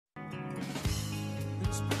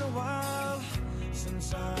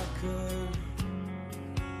since I could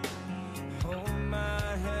hold my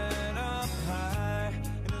head up high,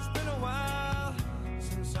 and it's been a while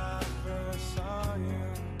since I first saw you.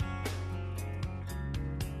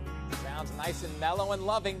 Sounds nice and mellow and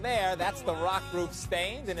loving there. That's the rock group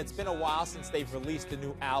Stained, and it's been a while since they've released a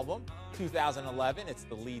new album. 2011, it's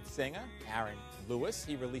the lead singer, Aaron Lewis.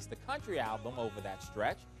 He released a country album over that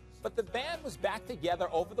stretch. But the band was back together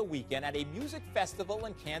over the weekend at a music festival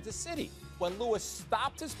in Kansas City when Lewis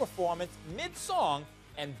stopped his performance mid-song,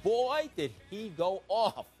 and boy, did he go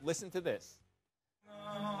off. Listen to this.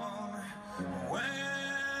 When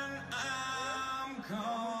I'm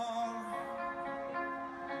gone.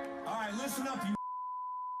 All right, listen up, you.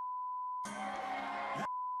 That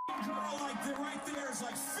girl right there is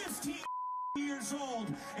like 15 years old,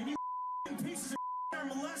 and you pieces of are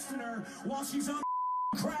molesting her while she's on the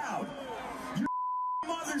crowd. Your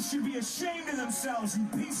mothers should be ashamed of themselves, you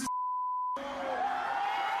pieces of.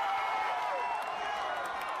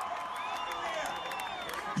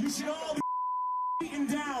 You should all be beaten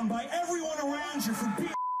down by everyone around you for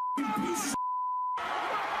being pieces of.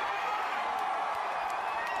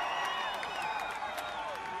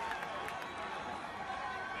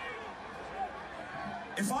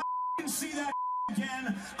 If I see that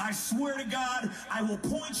again, I swear to God, I will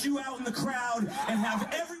point you out in the crowd and have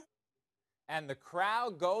everyone. And the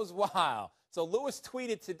crowd goes wild. So Lewis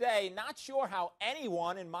tweeted today, not sure how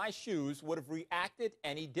anyone in my shoes would have reacted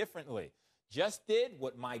any differently. Just did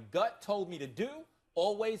what my gut told me to do.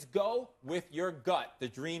 Always go with your gut. The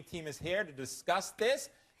Dream Team is here to discuss this.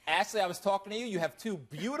 Ashley, I was talking to you. You have two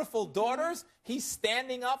beautiful daughters. He's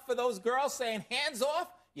standing up for those girls, saying, hands off.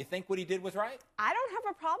 You think what he did was right? I don't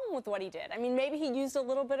have a problem with what he did. I mean, maybe he used a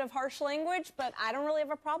little bit of harsh language, but I don't really have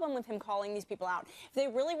a problem with him calling these people out. If they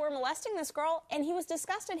really were molesting this girl and he was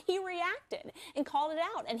disgusted, he reacted and called it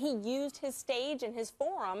out. And he used his stage and his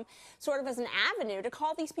forum sort of as an avenue to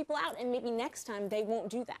call these people out. And maybe next time they won't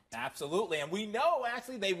do that. Absolutely. And we know,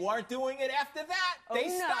 actually, they weren't doing it after that. They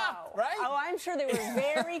stopped, right? Oh, I'm sure they were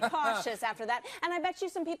very cautious after that. And I bet you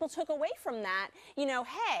some people took away from that, you know,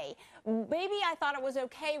 hey, maybe I thought it was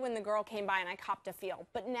okay when the girl came by and I copped a feel.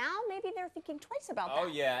 But now maybe they're thinking twice about that. Oh,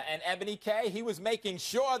 yeah. And Ebony K, he was making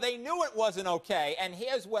sure they knew it wasn't okay. And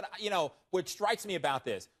here's what, what strikes me about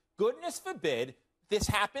this. Goodness forbid this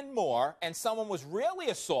happened more and someone was really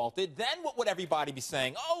assaulted. Then what would everybody be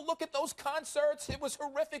saying? Oh, look at those concerts. It was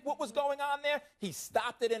horrific. What was going on there? He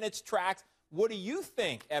stopped it in its tracks. What do you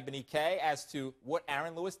think, Ebony K, as to what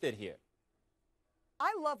Aaron Lewis did here?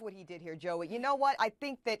 I love what he did here, Joey. You know what? I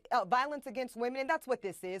think that violence against women, and that's what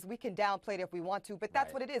this is. We can downplay it if we want to, but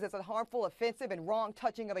that's what it is. It's a harmful, offensive, and wrong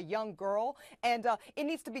touching of a young girl, and it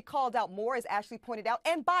needs to be called out more, as Ashley pointed out,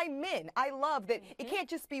 and by men. I love that it can't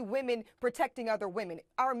just be women protecting other women.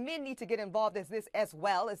 Our men need to get involved as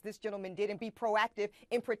well as this gentleman did and be proactive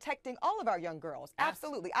in protecting all of our young girls.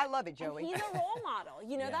 Absolutely. I love it, Joey. And he's a role model.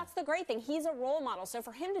 You know, that's the great thing. He's a role model. So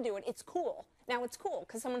for him to do it, it's cool. Now it's cool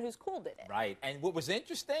because someone who's cool did it. Right. And what was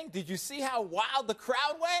interesting, did you see how wild the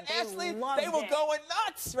crowd went, Ashley? They were it. going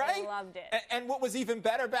nuts, right? They loved it. And what was even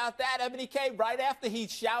better about that, Ebony K, right after he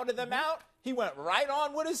shouted them out, he went right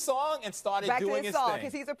on with his song and started doing his thing.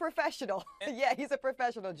 Because he's a professional. Yeah, he's a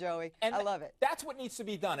professional, Joey. And I love it. That's what needs to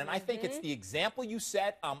be done. And I think it's the example you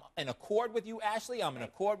set. I'm in accord with you, Ashley. I'm in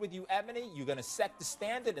accord with you, Ebony. You're going to set the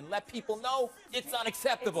standard and let people know it's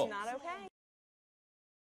unacceptable. It's not okay.